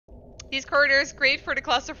These corridors great for the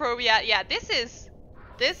claustrophobia. Yeah, this is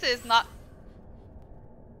not.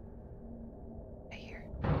 I hear.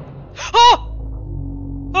 Oh!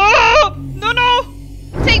 Oh! No, no!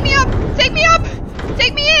 Take me up! Take me up!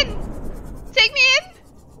 Take me in! Take me in!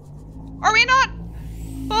 Are we not?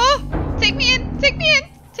 Oh! Take me in! Take me in!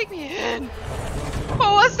 Take me in!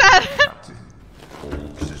 What was that?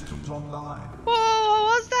 All systems online. Whoa! What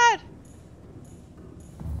was that?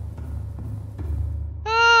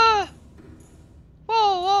 Whoa!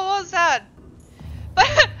 What was that? But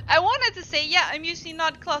I wanted to say, yeah, I'm usually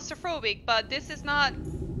not claustrophobic, but this is not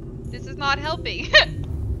helping.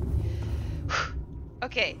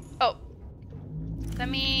 Okay. Oh. Let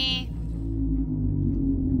me...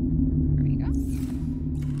 There we go.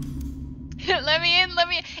 Let me in,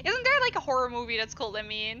 Isn't there like a horror movie that's called Let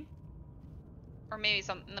Me In? Or maybe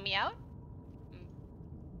something, Let Me Out?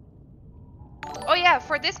 Oh yeah,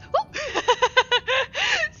 for this...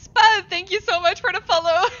 Spud, thank you so much for the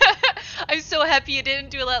follow. I'm so happy you didn't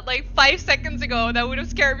do that like 5 seconds ago. That would have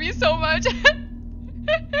scared me so much.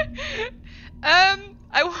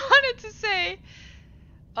 I wanted to say...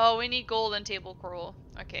 Oh, we need gold and table coral.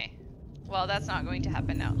 Okay. Well, that's not going to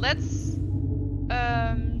happen now. Let's...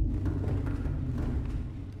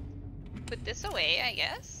 put this away, I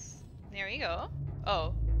guess. There we go.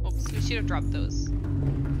 Oh. Oops, we should have dropped those.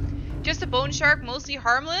 Just a bone shark, mostly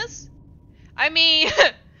harmless? I mean...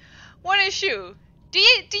 One issue. Do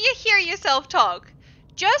you hear yourself talk?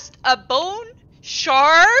 Just a bone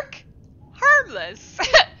shark? Harmless.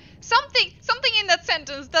 Something in that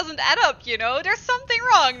sentence doesn't add up, you know? There's something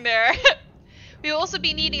wrong there. We'll also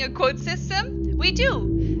be needing a quote system. We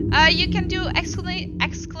do. You can do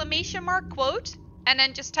exclamation mark quote and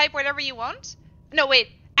then just type whatever you want. No, wait.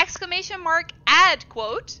 Exclamation mark add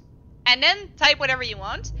quote and then type whatever you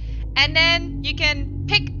want. And then you can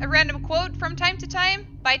pick a random quote from time to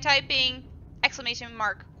time by typing exclamation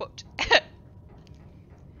mark quote.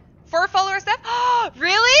 4 followers left?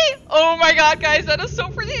 Really? Oh my god, guys, that is so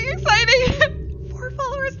freaking exciting. 4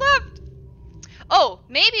 followers left. Oh,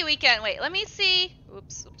 maybe we can, wait, let me see.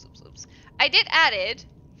 Oops. I did add it,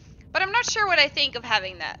 but I'm not sure what I think of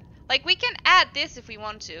having that. Like, we can add this if we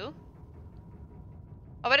want to.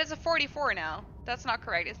 Oh, but it's a 44 now. That's not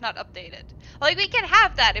correct, it's not updated. Like, we can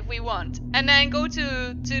have that if we want, and then go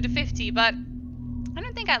to the 50, but I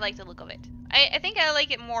don't think I like the look of it. I think I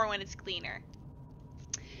like it more when it's cleaner.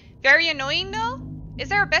 Very annoying though? Is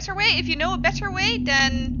there a better way? If you know a better way,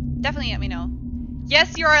 then definitely let me know.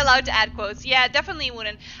 Yes, you are allowed to add quotes. Yeah, definitely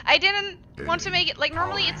wouldn't. I didn't want to make it, like,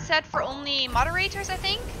 normally it's set for only moderators, I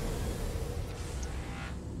think.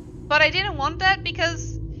 But I didn't want that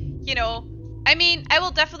because, you know, I mean, I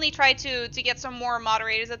will definitely try to get some more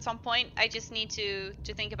moderators at some point. I just need to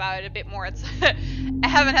think about it a bit more. It's I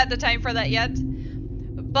haven't had the time for that yet.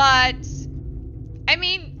 But, I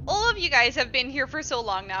mean, all of you guys have been here for so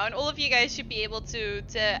long now, and all of you guys should be able to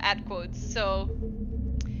add quotes, so...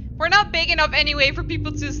 We're not big enough anyway for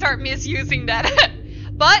people to start misusing that.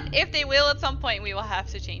 But if they will at some point, we will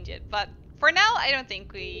have to change it. But for now, I don't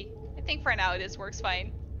think I think for now this works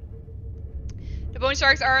fine. The bone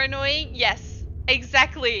sharks are annoying? Yes.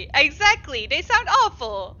 Exactly. Exactly. They sound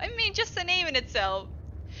awful. I mean, just the name in itself.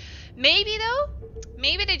 Maybe though?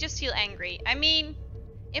 Maybe they just feel angry. I mean...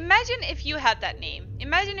 Imagine if you had that name.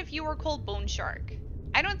 Imagine if you were called Bone Shark.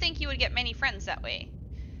 I don't think you would get many friends that way.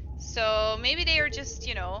 So maybe they are just,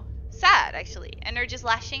 you know, sad actually. And they're just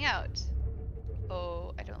lashing out.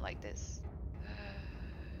 Oh, I don't like this.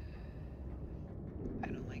 I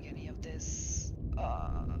don't like any of this.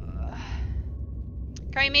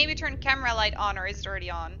 Can we maybe turn camera light on, or is it already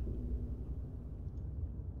on?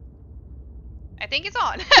 I think it's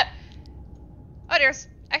on. Oh, there's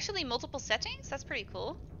actually multiple settings? That's pretty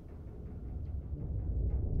cool.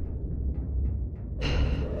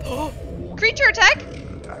 Creature attack?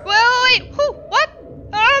 Wait, who? What?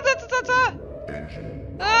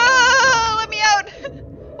 Let me out.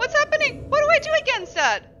 What's happening? What do I do against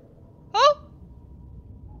that? Oh?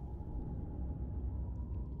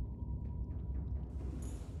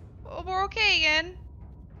 Oh, we're okay again.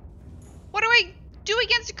 What do I do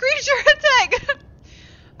against a creature attack?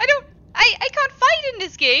 I can't fight in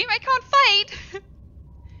this game. I can't fight.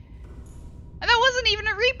 And that wasn't even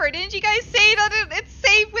a Reaper. Didn't you guys say that it's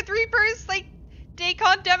safe with Reapers? Like, they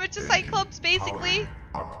can't damage the Cyclops, basically.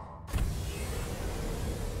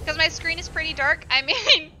 Because my screen is pretty dark. I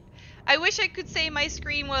mean, I wish I could say my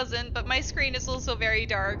screen wasn't, but my screen is also very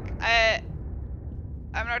dark.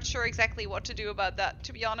 I'm not sure exactly what to do about that,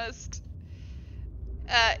 to be honest.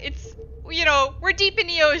 It's, you know, we're deep in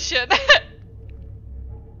the ocean.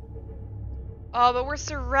 Oh, but we're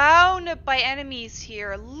surrounded by enemies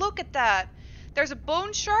here. Look at that. There's a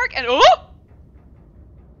bone shark and oh!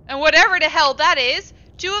 And whatever the hell that is.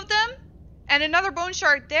 2 of them and another bone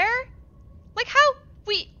shark there. Like how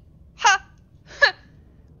we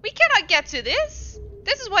we cannot get to this.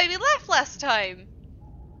 This is why we left last time.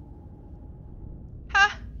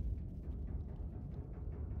 Huh?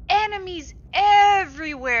 Enemies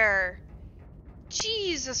everywhere.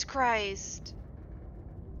 Jesus Christ.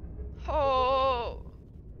 Oh.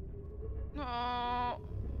 No.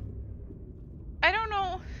 I don't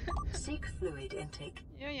know. Seek fluid intake.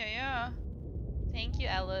 Yeah. Thank you,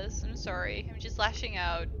 Ellis. I'm sorry. I'm just lashing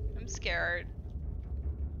out. I'm scared.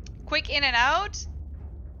 Quick in and out?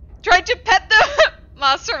 Tried to pet the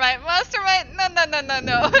mastermind.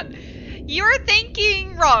 No. You're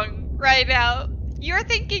thinking wrong right now. You're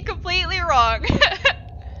thinking completely wrong.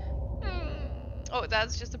 Oh,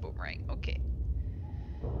 that's just a boomerang. Okay.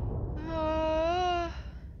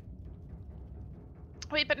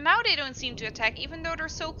 Wait, but now they don't seem to attack even though they're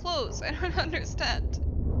so close. I don't understand.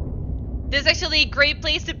 This is actually a great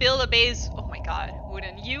place to build a base. Oh my god,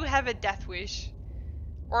 Wooden, you have a death wish.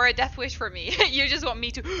 Or a death wish for me. You just want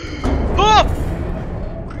me to... Oh!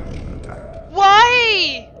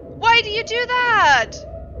 Why? Why do you do that?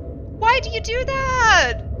 Why do you do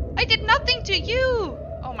that? I did nothing to you.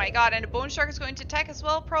 Oh my god, and the bone shark is going to attack as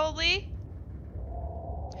well, probably.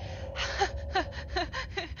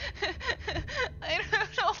 I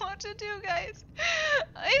don't know what to do, guys.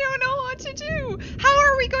 I don't know what to do. How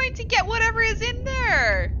are we going to get whatever is in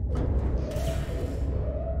there?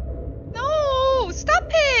 No, stop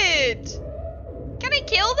it. Can I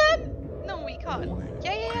kill them? No, we can't.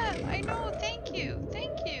 Yeah, I know. Thank you.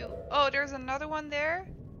 Oh, there's another one there.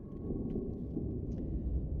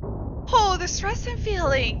 Oh, the stress I'm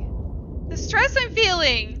feeling.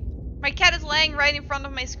 My cat is laying right in front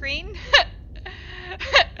of my screen.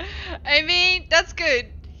 I mean, that's good.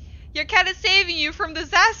 Your cat is saving you from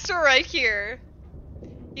disaster right here.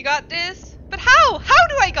 You got this? But how? How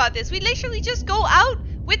do I got this? We literally just go out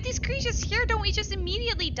with these creatures here. Don't we just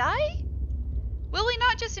immediately die? Will we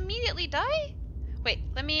not just immediately die? Wait,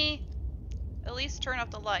 let me at least turn off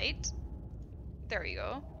the light. There we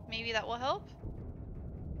go. Maybe that will help.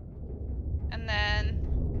 And then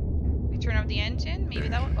we turn off the engine. Maybe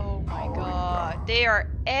that one. Oh my god. They are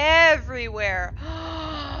everywhere.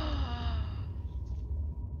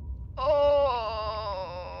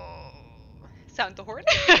 Oh. Sound the horn.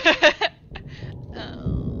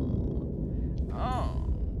 Oh.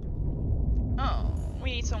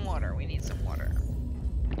 We need some water.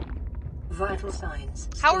 Vital signs.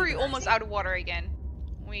 How are we almost out of water again?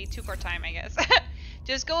 We took our time, I guess.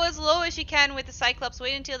 Just go as low as you can with the Cyclops.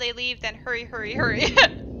 Wait until they leave, then hurry.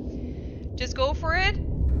 Just go for it.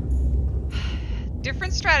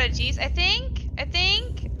 Different strategies. I think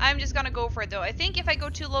I'm just gonna go for it though. I think if I go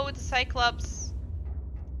too low with the Cyclops,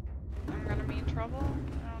 I'm gonna be in trouble.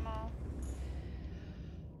 I don't know.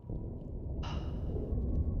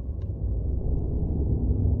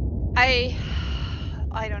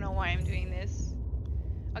 I don't know why I'm doing this.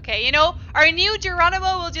 Okay, you know, our new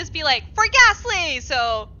Geronimo will just be like, for Ghastly!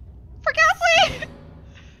 So, for Ghastly!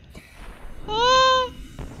 Oh!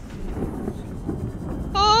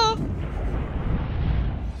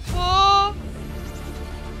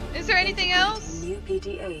 Is there anything else? New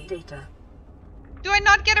PDA data. Do I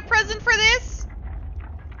not get a present for this?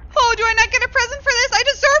 Oh, do I not get a present for this? I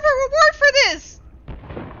deserve a reward for this!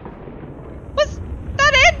 Was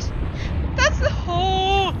that it? That's the...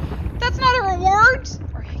 Oh, that's not a reward?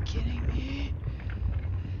 Are you kidding me?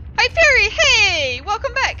 Hi, Fairy! Hey!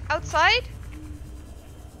 Welcome back. Outside?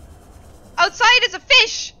 Outside is a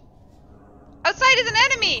fish! Outside is an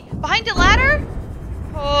enemy! Behind the ladder?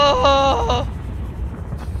 Oh!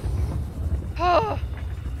 Oh!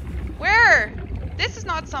 Where? This is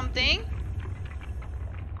not something.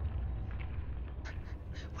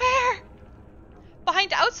 Where?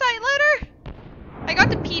 Behind the outside ladder? I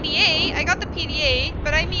got the PDA,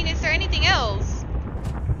 but I mean, is there anything else?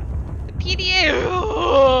 The PDA.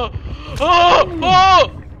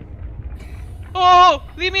 Oh!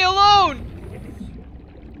 Leave me alone!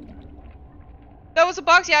 That was a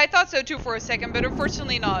box? Yeah, I thought so too for a second, but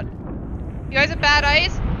unfortunately not. You guys have bad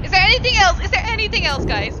eyes? Is there anything else? Is there anything else,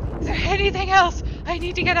 guys? Is there anything else? I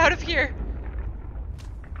need to get out of here.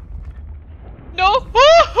 No!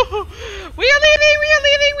 Oh! We are leaving!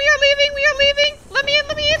 Let me in!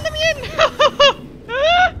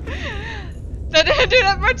 That didn't do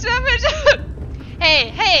that much damage!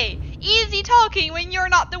 Hey! Easy talking when you're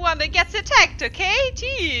not the one that gets attacked, okay?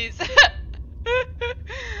 Jeez!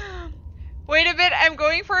 Wait a bit, I'm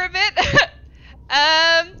going for a bit.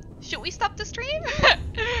 Should we stop the stream?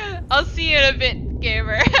 I'll see you in a bit,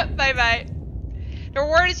 gamer. Bye bye. The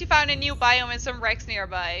reward is you found a new biome and some wrecks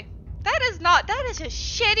nearby. That is a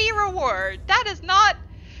shitty reward. That is not...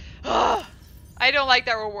 I don't like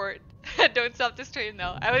that reward. Don't stop the stream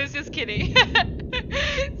though. I was just kidding.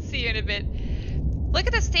 See you in a bit. Look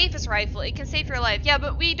at the stasis rifle. It can save your life. Yeah,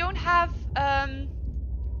 but we don't have a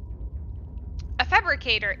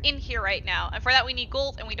fabricator in here right now. And for that we need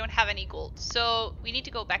gold, and we don't have any gold. So we need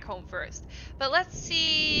to go back home first. But let's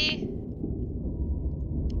see...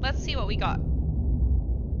 Let's see what we got.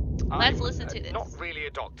 Let's listen to this. Not really a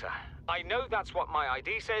doctor. I know that's what my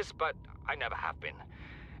ID says, but I never have been.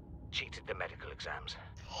 Cheated the medical exams.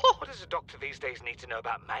 What does a doctor these days need to know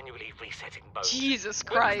about manually resetting bones? Jesus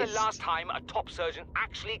When Christ. was the last time a top surgeon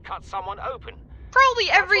actually cut someone open? Probably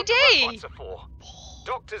every That's what the day. robots are for.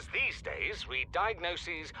 Doctors these days read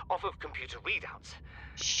diagnoses off of computer readouts.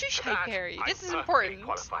 Shush, For that, hi Carrie. I'm This is perfectly important.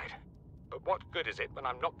 qualified. But what good is it when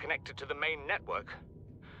I'm not connected to the main network?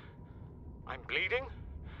 I'm bleeding.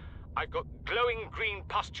 I've got glowing green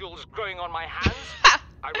pustules growing on my hands.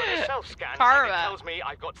 I run a self-scan and Karma. it tells me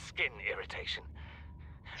I've got skin irritation.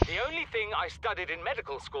 The only thing I studied in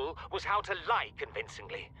medical school was how to lie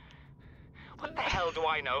convincingly. What the hell do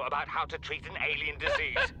I know about how to treat an alien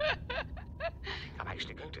disease? I think I'm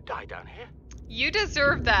actually going to die down here. You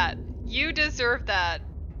deserve that. You deserve that.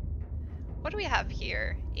 What do we have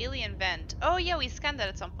here? Alien vent. Oh yeah, we scanned that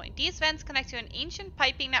at some point. These vents connect to an ancient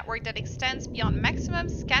piping network that extends beyond maximum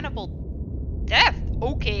scannable depth.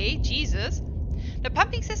 Okay, Jesus. The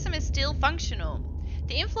pumping system is still functional.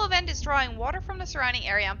 The inflow vent is drawing water from the surrounding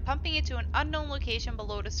area and pumping it to an unknown location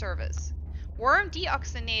below the surface. Warm,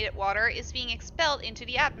 deoxygenated water is being expelled into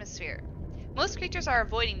the atmosphere. Most creatures are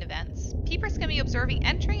avoiding the vents. Peepers can be observing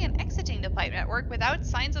entering and exiting the pipe network without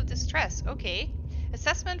signs of distress. Okay.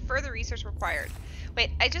 Assessment, further research required.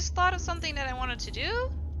 Wait, I just thought of something that I wanted to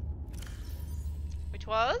do. Which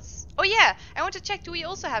was... Oh yeah, I want to check, do we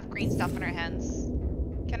also have green stuff on our hands?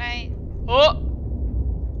 Can I... Oh!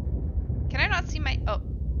 Can I not see my... Oh,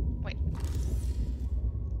 wait.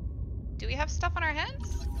 Do we have stuff on our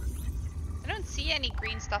hands? I don't see any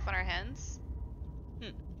green stuff on our hands.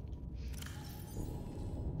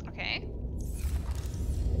 Okay.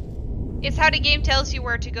 It's how the game tells you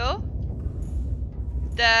where to go.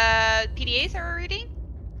 The PDAs that we're reading.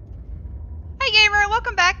 Hi gamer,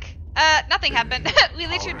 welcome back. Nothing happened. We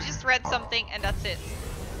literally just read something and that's it.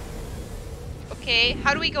 Okay,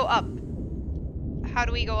 how do we go up? How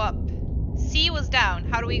do we go up? C was down.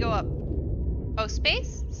 How do we go up? Oh,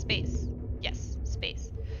 space? Space. Yes,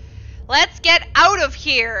 space. Let's get out of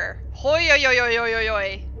here! Hoi oi oi oi oi oi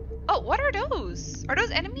oi. Oh, what are those? Are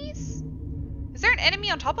those enemies? Is there an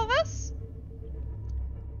enemy on top of us?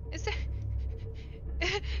 Is there...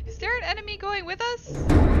 Is there an enemy going with us?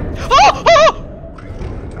 Oh! Oh!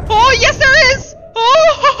 Oh, yes there is!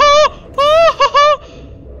 Oh! Oh! Oh!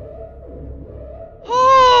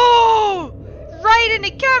 Oh! Right in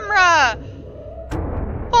the camera!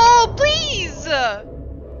 Oh, please!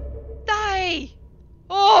 Die!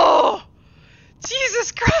 Oh!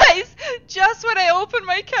 Jesus Christ! Just when I open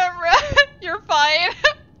my camera, you're fine.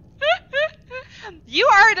 You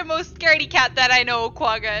are the most scaredy cat that I know,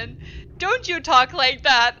 Quaggan. Don't you talk like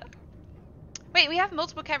that. Wait, we have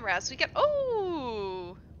multiple cameras. We get...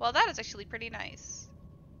 Oh! Well, that is actually pretty nice.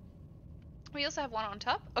 We also have one on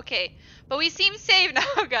top. Okay. But we seem safe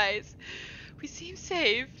now, guys. We seem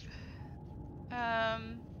safe.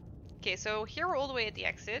 Okay, so here we're all the way at the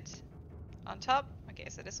exit. On top. Okay,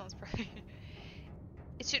 so this one's probably...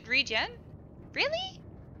 It should regen? Really?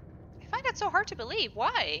 I find that so hard to believe.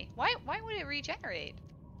 Why? Why would it regenerate?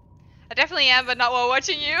 I definitely am, but not while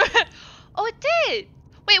watching you. Oh, it did!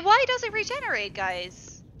 Wait, why does it regenerate,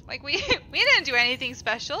 guys? Like, we didn't do anything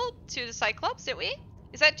special to the Cyclops, did we?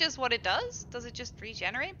 Is that just what it does? Does it just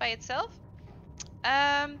regenerate by itself?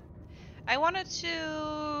 I wanted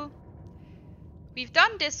to... We've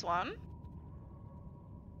done this one.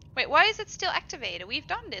 Wait, why is it still activated? We've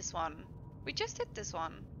done this one. We just did this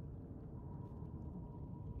one.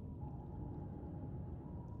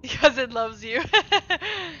 Because it loves you.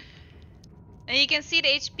 And you can see the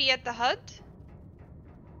HP at the HUD.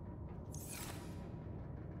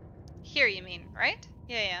 Here you mean, right?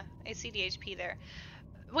 Yeah, I see the HP there.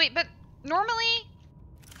 Wait, but normally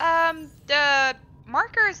the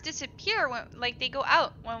markers disappear when, like, they go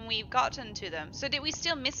out when we've gotten to them. So did we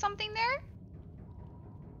still miss something there?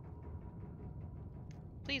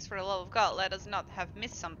 Please, for the love of God, let us not have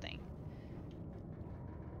missed something.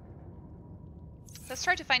 Let's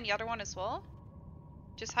try to find the other one as well.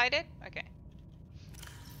 Just hide it? Okay.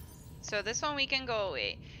 So this one we can go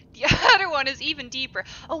away. The other one is even deeper.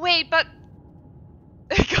 Oh wait, but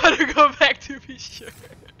I gotta go back to be sure.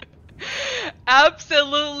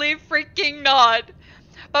 Absolutely freaking not.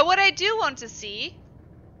 But what I do want to see,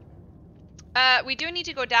 we do need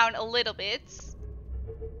to go down a little bit,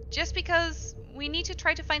 just because we need to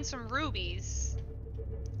try to find some rubies.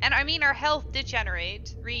 And I mean, our health did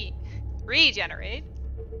generate, regenerate.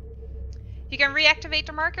 You can reactivate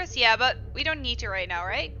the markers? Yeah, but we don't need to right now,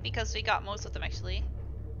 right? Because we got most of them actually.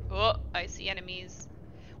 Oh, I see enemies.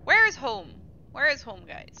 Where is home? Where is home,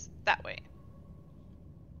 guys? That way.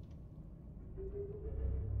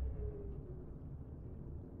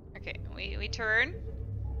 Okay, we turn.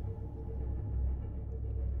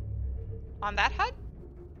 On that hut?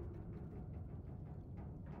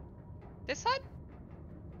 This hut?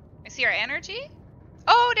 I see our energy.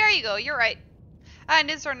 Oh, there you go. You're right. And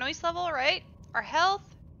is our noise level, right? Our health,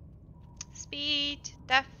 speed,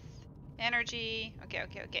 depth, energy. Okay,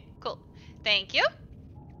 okay, okay. Cool. Thank you.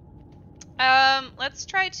 Let's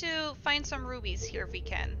try to find some rubies here if we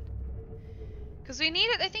can. Because we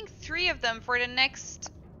needed, I think, 3 of them for the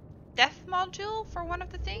next death module for one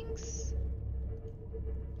of the things.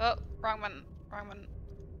 Oh, wrong one. Wrong one.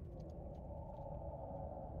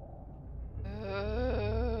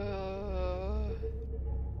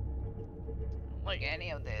 Don't like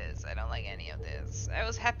any of this. I don't like any of this. I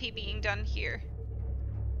was happy being done here.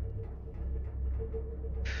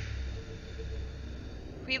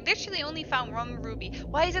 We literally only found 1 ruby.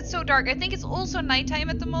 Why is it so dark? I think it's also nighttime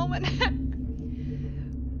at the moment.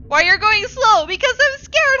 Why you're going slow? Because I'm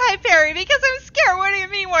scared, Hyperi. Because I'm scared. What do you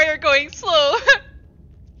mean why you're going slow?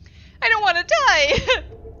 I don't want to die.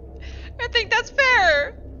 I think that's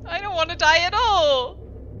fair. I don't want to die at all.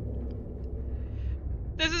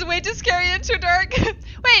 This is way too scary and too dark.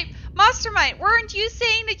 Wait, Mastermind, weren't you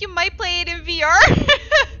saying that you might play it in VR?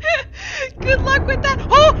 Good luck with that.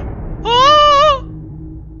 Oh! Oh!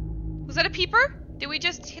 Was that a peeper? Did we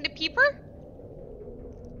just hit a peeper?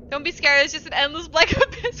 Don't be scared, it's just an endless black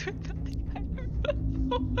abyss with nothing.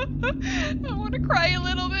 I want to cry a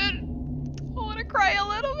little bit. I want to cry a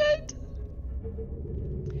little bit.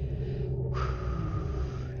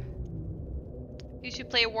 You should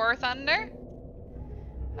play War Thunder.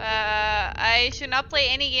 I should not play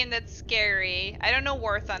any game that's scary. I don't know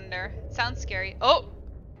War Thunder. It sounds scary. Oh!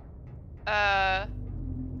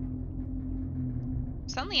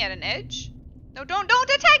 Suddenly at an edge? No, don't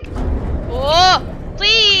attack! Oh!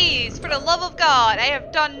 Please! For the love of God! I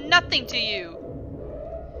have done nothing to you!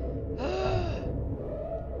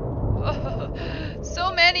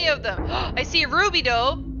 So many of them! I see a ruby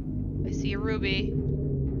though! I see a ruby.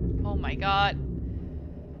 Oh my God.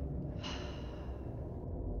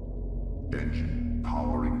 Engine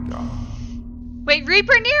powering down. Wait,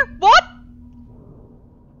 Reaper near? What?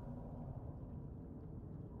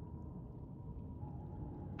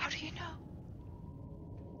 How do you know?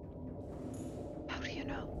 How do you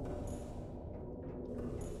know?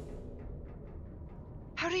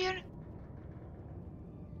 How do you know?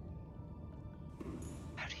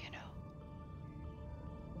 How do you know?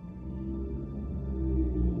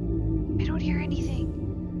 I don't hear anything.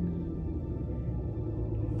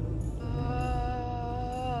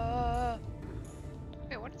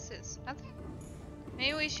 Wait, what is this? Nothing?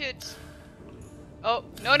 Maybe we should... Oh,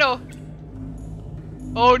 no, no.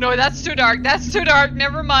 Oh no, that's too dark. That's too dark.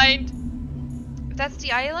 Never mind. If that's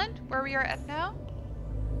the island where we are at now.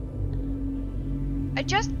 I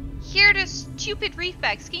just hear the stupid reef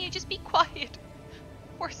bags. Can you just be quiet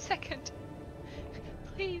for a second?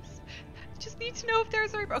 Please. I just need to know if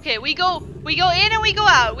there's a reef. Okay, we go in and we go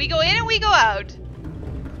out. We go in and we go out.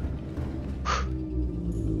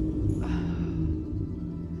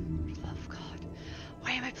 Love God.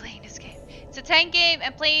 Why am I playing this game? It's a tank game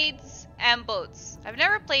and planes and boats. I've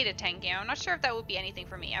never played a tank game. I'm not sure if that would be anything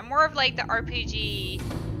for me. I'm more of like the RPG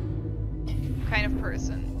kind of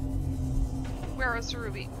person. Where was the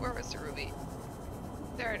ruby? Where was the ruby?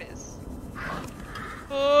 There it is.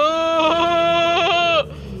 Oh!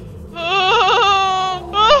 Oh!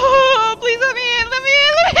 Oh! Please let me in! Let me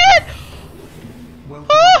in! Let me in! Welcome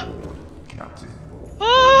Oh! aboard, Captain.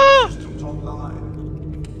 Oh! Systems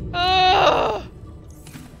online. Oh!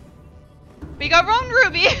 We got one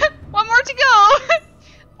ruby. One more to go.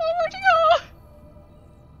 One more to go.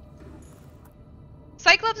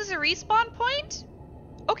 Cyclops is a respawn point?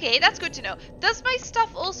 Okay, that's good to know. Does my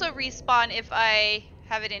stuff also respawn if I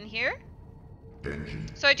have it in here? Engine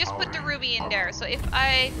So I just put the ruby in there. So if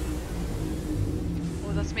I...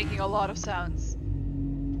 Oh, that's making a lot of sounds.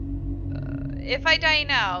 If I die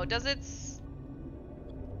now, does it...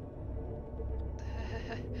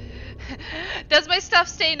 Does my stuff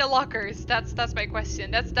stay in the lockers? That's my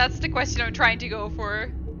question. That's the question I'm trying to go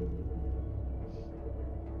for.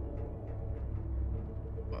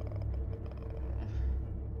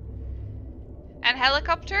 And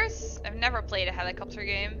helicopters? I've never played a helicopter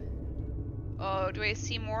game. Oh, do I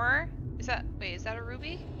see more? Is that, wait, is that a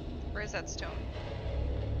ruby? Or is that stone?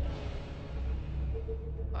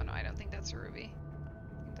 Oh no, I don't think that's a ruby.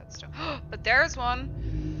 I think that's stone. But there's one.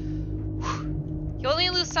 You only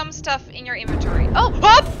lose some stuff in your inventory. Oh!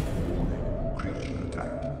 Oh! Creature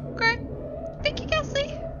attack. Okay. Thank you,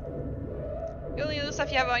 Ghastly. You only lose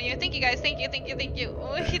stuff you have on you. Thank you, guys. Thank you, thank you, thank you.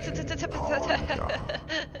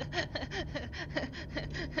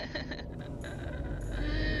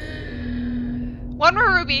 One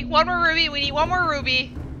more ruby. One more ruby. We need one more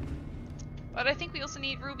ruby. But I think we also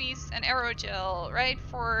need rubies and arrow gel, right?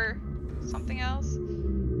 For something else.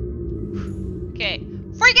 Okay.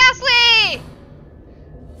 For Ghastly!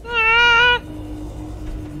 Ah!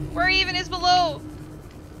 Where even is below?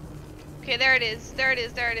 Okay, there it is. There it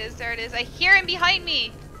is. There it is. There it is. I hear him behind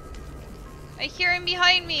me. I hear him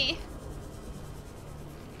behind me.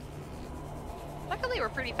 Luckily, we're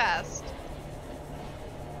pretty fast.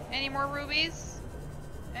 Any more rubies?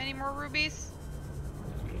 Any more rubies?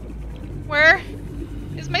 Where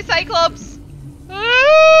is my Cyclops?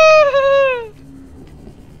 Ah!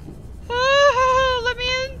 Ah! Let me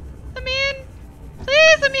in. Let me in.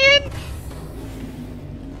 Please, let me in.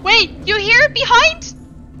 Wait, you hear it behind?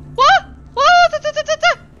 What? Whoa! Da, da, da, da,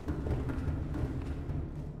 da.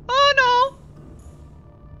 Oh no!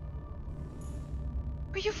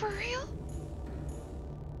 Are you for real?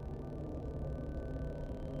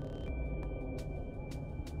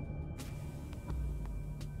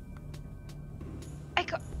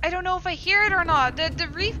 I don't know if I hear it or not. The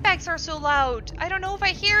reef backs are so loud. I don't know if I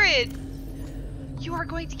hear it. You are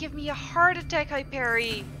going to give me a heart attack,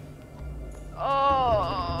 Hyperi.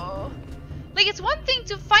 Oh. Like, it's one thing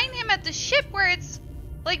to find him at the ship where it's,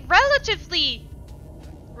 like, relatively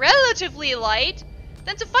light,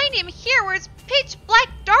 than to find him here where it's pitch black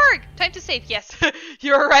dark. Time to save. Yes,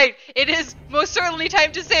 you're right. It is most certainly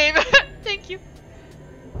time to save. Thank you.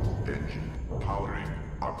 Engine powering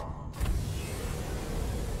up.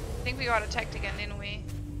 I think we got attacked again, didn't we?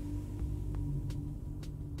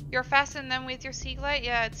 You're faster than them with your sea glide?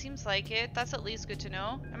 Yeah, it seems like it. That's at least good to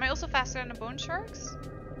know. Am I also faster than the bone sharks?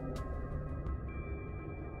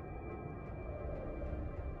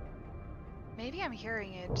 Maybe I'm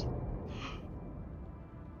hearing it. Maybe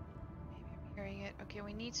I'm hearing it. Okay,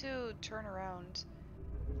 we need to turn around.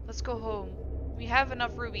 Let's go home. We have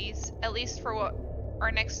enough rubies, at least for what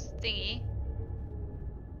our next thingy.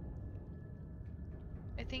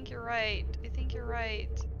 I think you're right. I think you're right.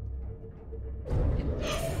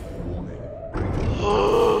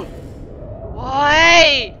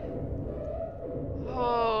 Why?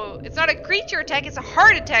 Oh, it's not a creature attack, it's a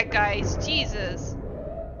heart attack, guys. Jesus.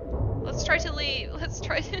 Let's try to leave. Let's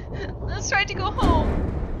try to go home.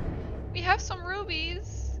 We have some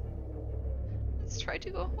rubies. Let's try to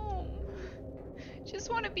go home.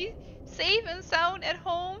 Just want to be safe and sound at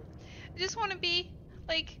home. I just want to be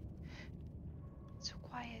like so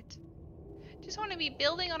quiet. Just want to be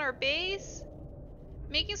building on our base,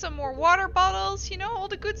 making some more water bottles, you know, all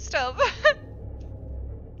the good stuff.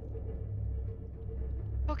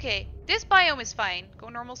 Okay, this biome is fine. Go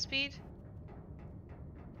normal speed.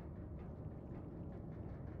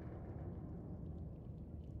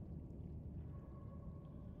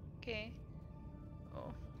 Okay.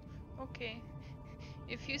 Oh, okay.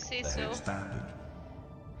 If you say so. Standard.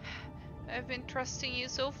 I've been trusting you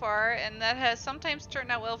so far, and that has sometimes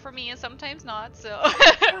turned out well for me and sometimes not, so.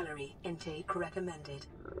 Calorie intake recommended.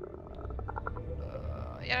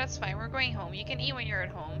 Yeah, that's fine. We're going home. You can eat when you're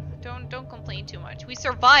at home. Don't complain too much. We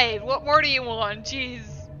survived. What more do you want? Jeez.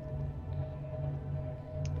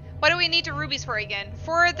 What do we need the rubies for again?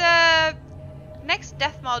 For the next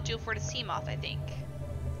death module for the sea moth, I think.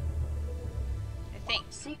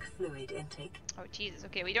 Seek fluid intake. Oh, Jesus.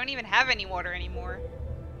 Okay, we don't even have any water anymore.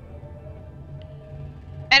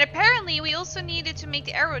 And apparently we also needed to make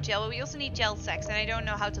the arrow gel, but we also need gel sacks, and I don't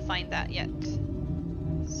know how to find that yet.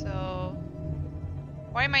 So,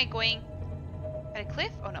 why am I going at a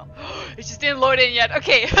cliff? Oh no, it just didn't load in yet.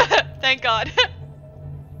 Okay, thank God.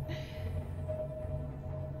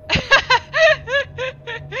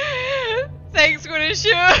 Thanks,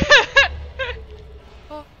 Gunishu.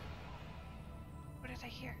 Oh, what did I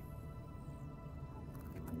hear?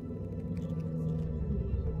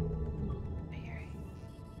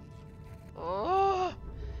 Oh,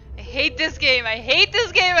 I hate this game. I hate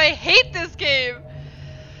this game. I hate this game.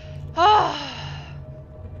 Oh.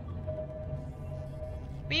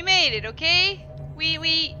 We made made it, okay?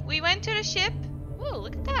 We went to the ship. Ooh,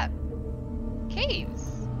 look at that.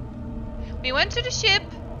 Caves. We went to the ship.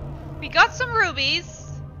 We got some rubies.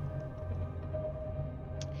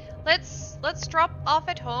 Let's drop off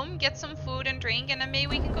at home, get some food and drink, and then maybe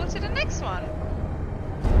we can go to the next one.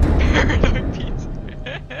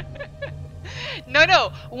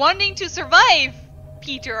 No, wanting to survive,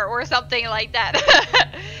 Peter, or something like that.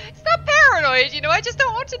 It's not paranoid, you know, I just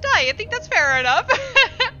don't want to die. I think that's fair enough.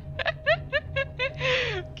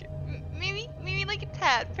 maybe like a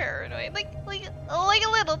tad paranoid, like a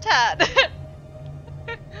little tad.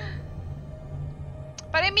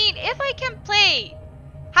 But I mean, if I can play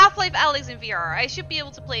Half-Life Alyx in VR, I should be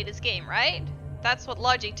able to play this game, right? That's what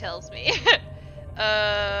logic tells me.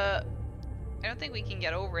 I don't think we can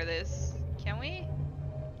get over this. Can we?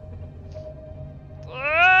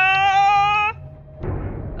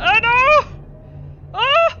 Oh no!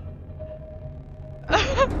 Oh!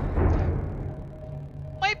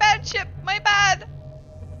 My bad, ship. My bad.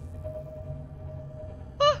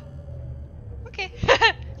 Oh. Okay.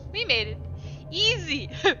 We made it. Easy.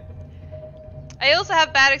 I also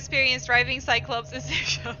have bad experience driving Cyclops and Safe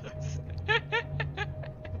Shadows.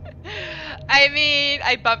 I mean,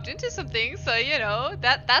 I bumped into some things, so you know,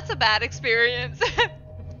 that's a bad experience.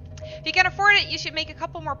 If you can afford it, you should make a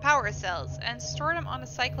couple more power cells and store them on the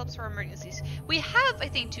Cyclops for emergencies. We have, I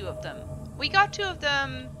think, 2 of them. We got 2 of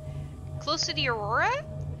them close to the Aurora,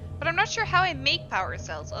 but I'm not sure how I make power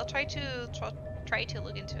cells. I'll try to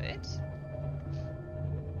look into it.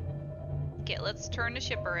 Okay, let's turn the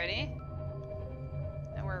ship already.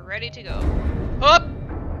 And we're ready to go. Up!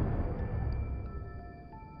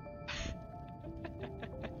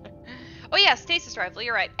 Oh yeah, stasis rifle,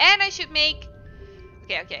 you're right. And I should make...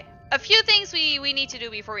 Okay. A few things we need to do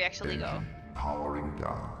before we actually go. Powering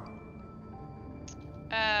down.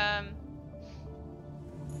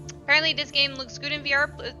 Apparently this game looks good in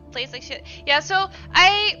VR, plays like shit. Yeah, so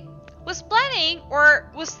I was planning, or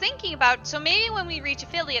was thinking about, so maybe when we reach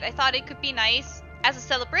affiliate, I thought it could be nice as a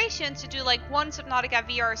celebration to do like one Subnautica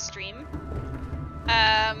VR stream.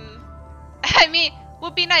 I mean,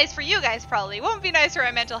 would be nice for you guys probably. Won't be nice for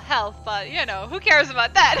my mental health, but you know, who cares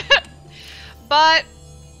about that? But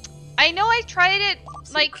I know I tried it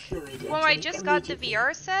like when I just got the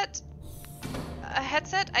VR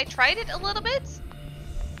headset. I tried it a little bit,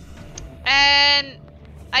 and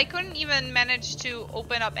I couldn't even manage to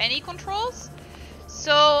open up any controls.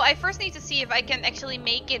 So I first need to see if I can actually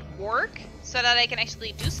make it work, so that I can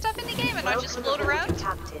actually do stuff in the game and not just float around.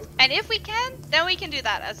 And if we can, then we can do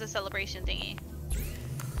that as a celebration thingy.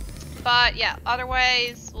 But yeah,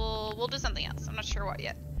 otherwise we'll do something else. I'm not sure what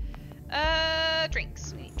yet.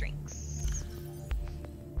 Drinks. We need drinks.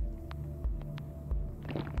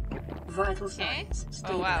 Vital signs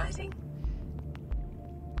stabilizing.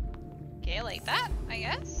 Okay, like that, I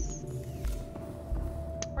guess.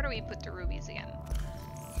 Where do we put the rubies again?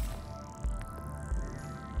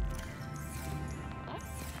 Huh?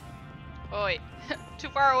 Oh wait, too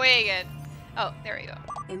far away again. Oh, there we go.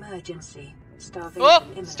 Emergency. Starvation. Oh,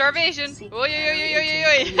 imminent. starvation! Seek Oi, care oi, oi, oi, oi,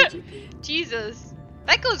 oi. immediately. Jesus.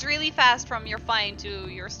 That goes really fast from you're fine to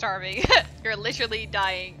you're starving. You're literally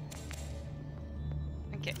dying.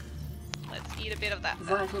 Okay. Let's eat a bit of that.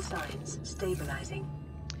 Vital signs stabilizing.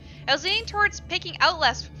 I was leaning towards picking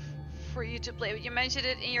Outlast for you to play, but you mentioned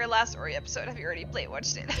it in your last Ori episode. Have you already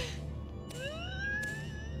watched it?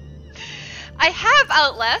 I have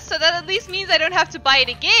Outlast, so that at least means I don't have to buy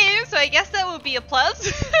the game, so I guess that would be a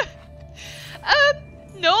plus.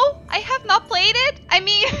 No, I have not played it. I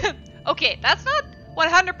mean, okay, that's not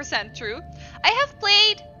 100% true. I have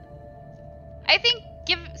played, I think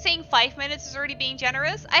saying 5 minutes is already being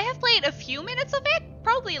generous. I have played a few minutes of it,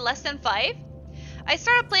 probably less than 5. I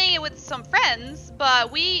started playing it with some friends,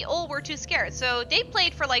 but we all were too scared. So they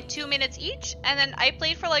played for like 2 minutes each, and then I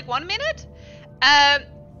played for like 1 minute.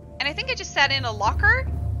 And I think I just sat in a locker,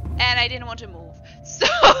 and I didn't want to move. So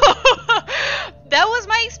that was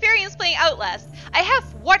my experience playing Outlast. I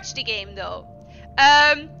have watched the game though.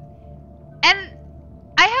 And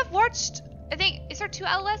I have watched, I think, is there 2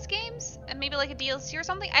 Outlast games? And maybe like a DLC or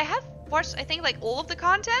something? I have watched, I think, like all of the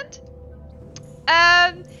content.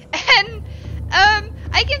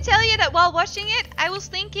 I can tell you that while watching it, I was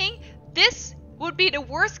thinking this would be the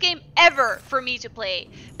worst game ever for me to play.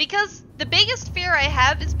 Because the biggest fear I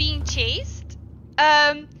have is being chased.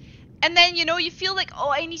 And then, you know, you feel like, oh,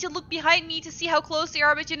 I need to look behind me to see how close they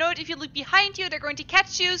are. But you know what? If you look behind you, they're going to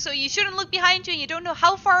catch you. So you shouldn't look behind you. And you don't know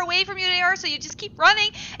how far away from you they are. So you just keep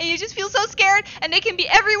running. And you just feel so scared. And they can be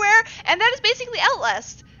everywhere. And that is basically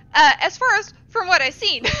Outlast. As far as from what I've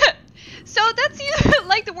seen. So that's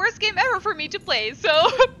like the worst game ever for me to play. So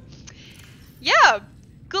Yeah!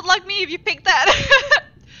 Good luck me if you pick that.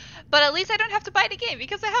 But at least I don't have to buy the game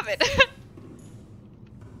because I have it.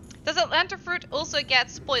 Does Atlanta fruit also get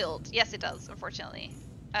spoiled? Yes, it does, unfortunately.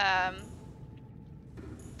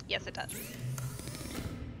 Yes, it does.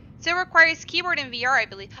 So it requires keyboard in VR, I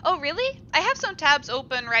believe. Oh, really? I have some tabs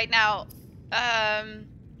open right now.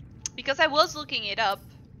 Because I was looking it up.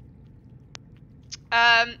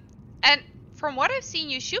 And from what I've seen,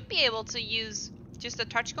 you should be able to use just the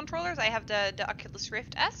touch controllers. I have the Oculus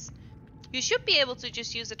Rift S. You should be able to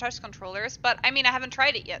just use the touch controllers, but I mean, I haven't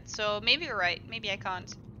tried it yet, so maybe you're right. Maybe I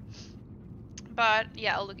can't. But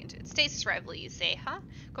yeah, I'll look into it. Stasis rival, you say, huh?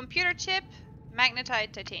 Computer chip,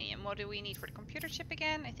 magnetite, titanium. What do we need for the computer chip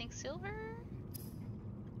again? I think silver?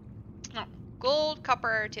 No. Gold,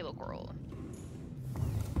 copper, table coral.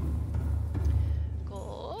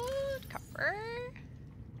 Gold, copper.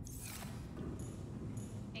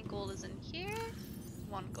 And gold is in here.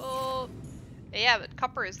 1 gold. Yeah, but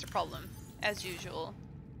copper is the problem, as usual.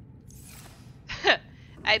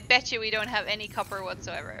 I bet you we don't have any copper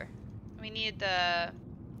whatsoever. We need the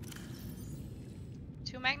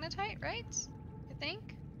 2 magnetite, right? I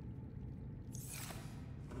think.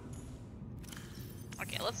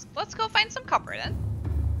 Okay, let's go find some copper then.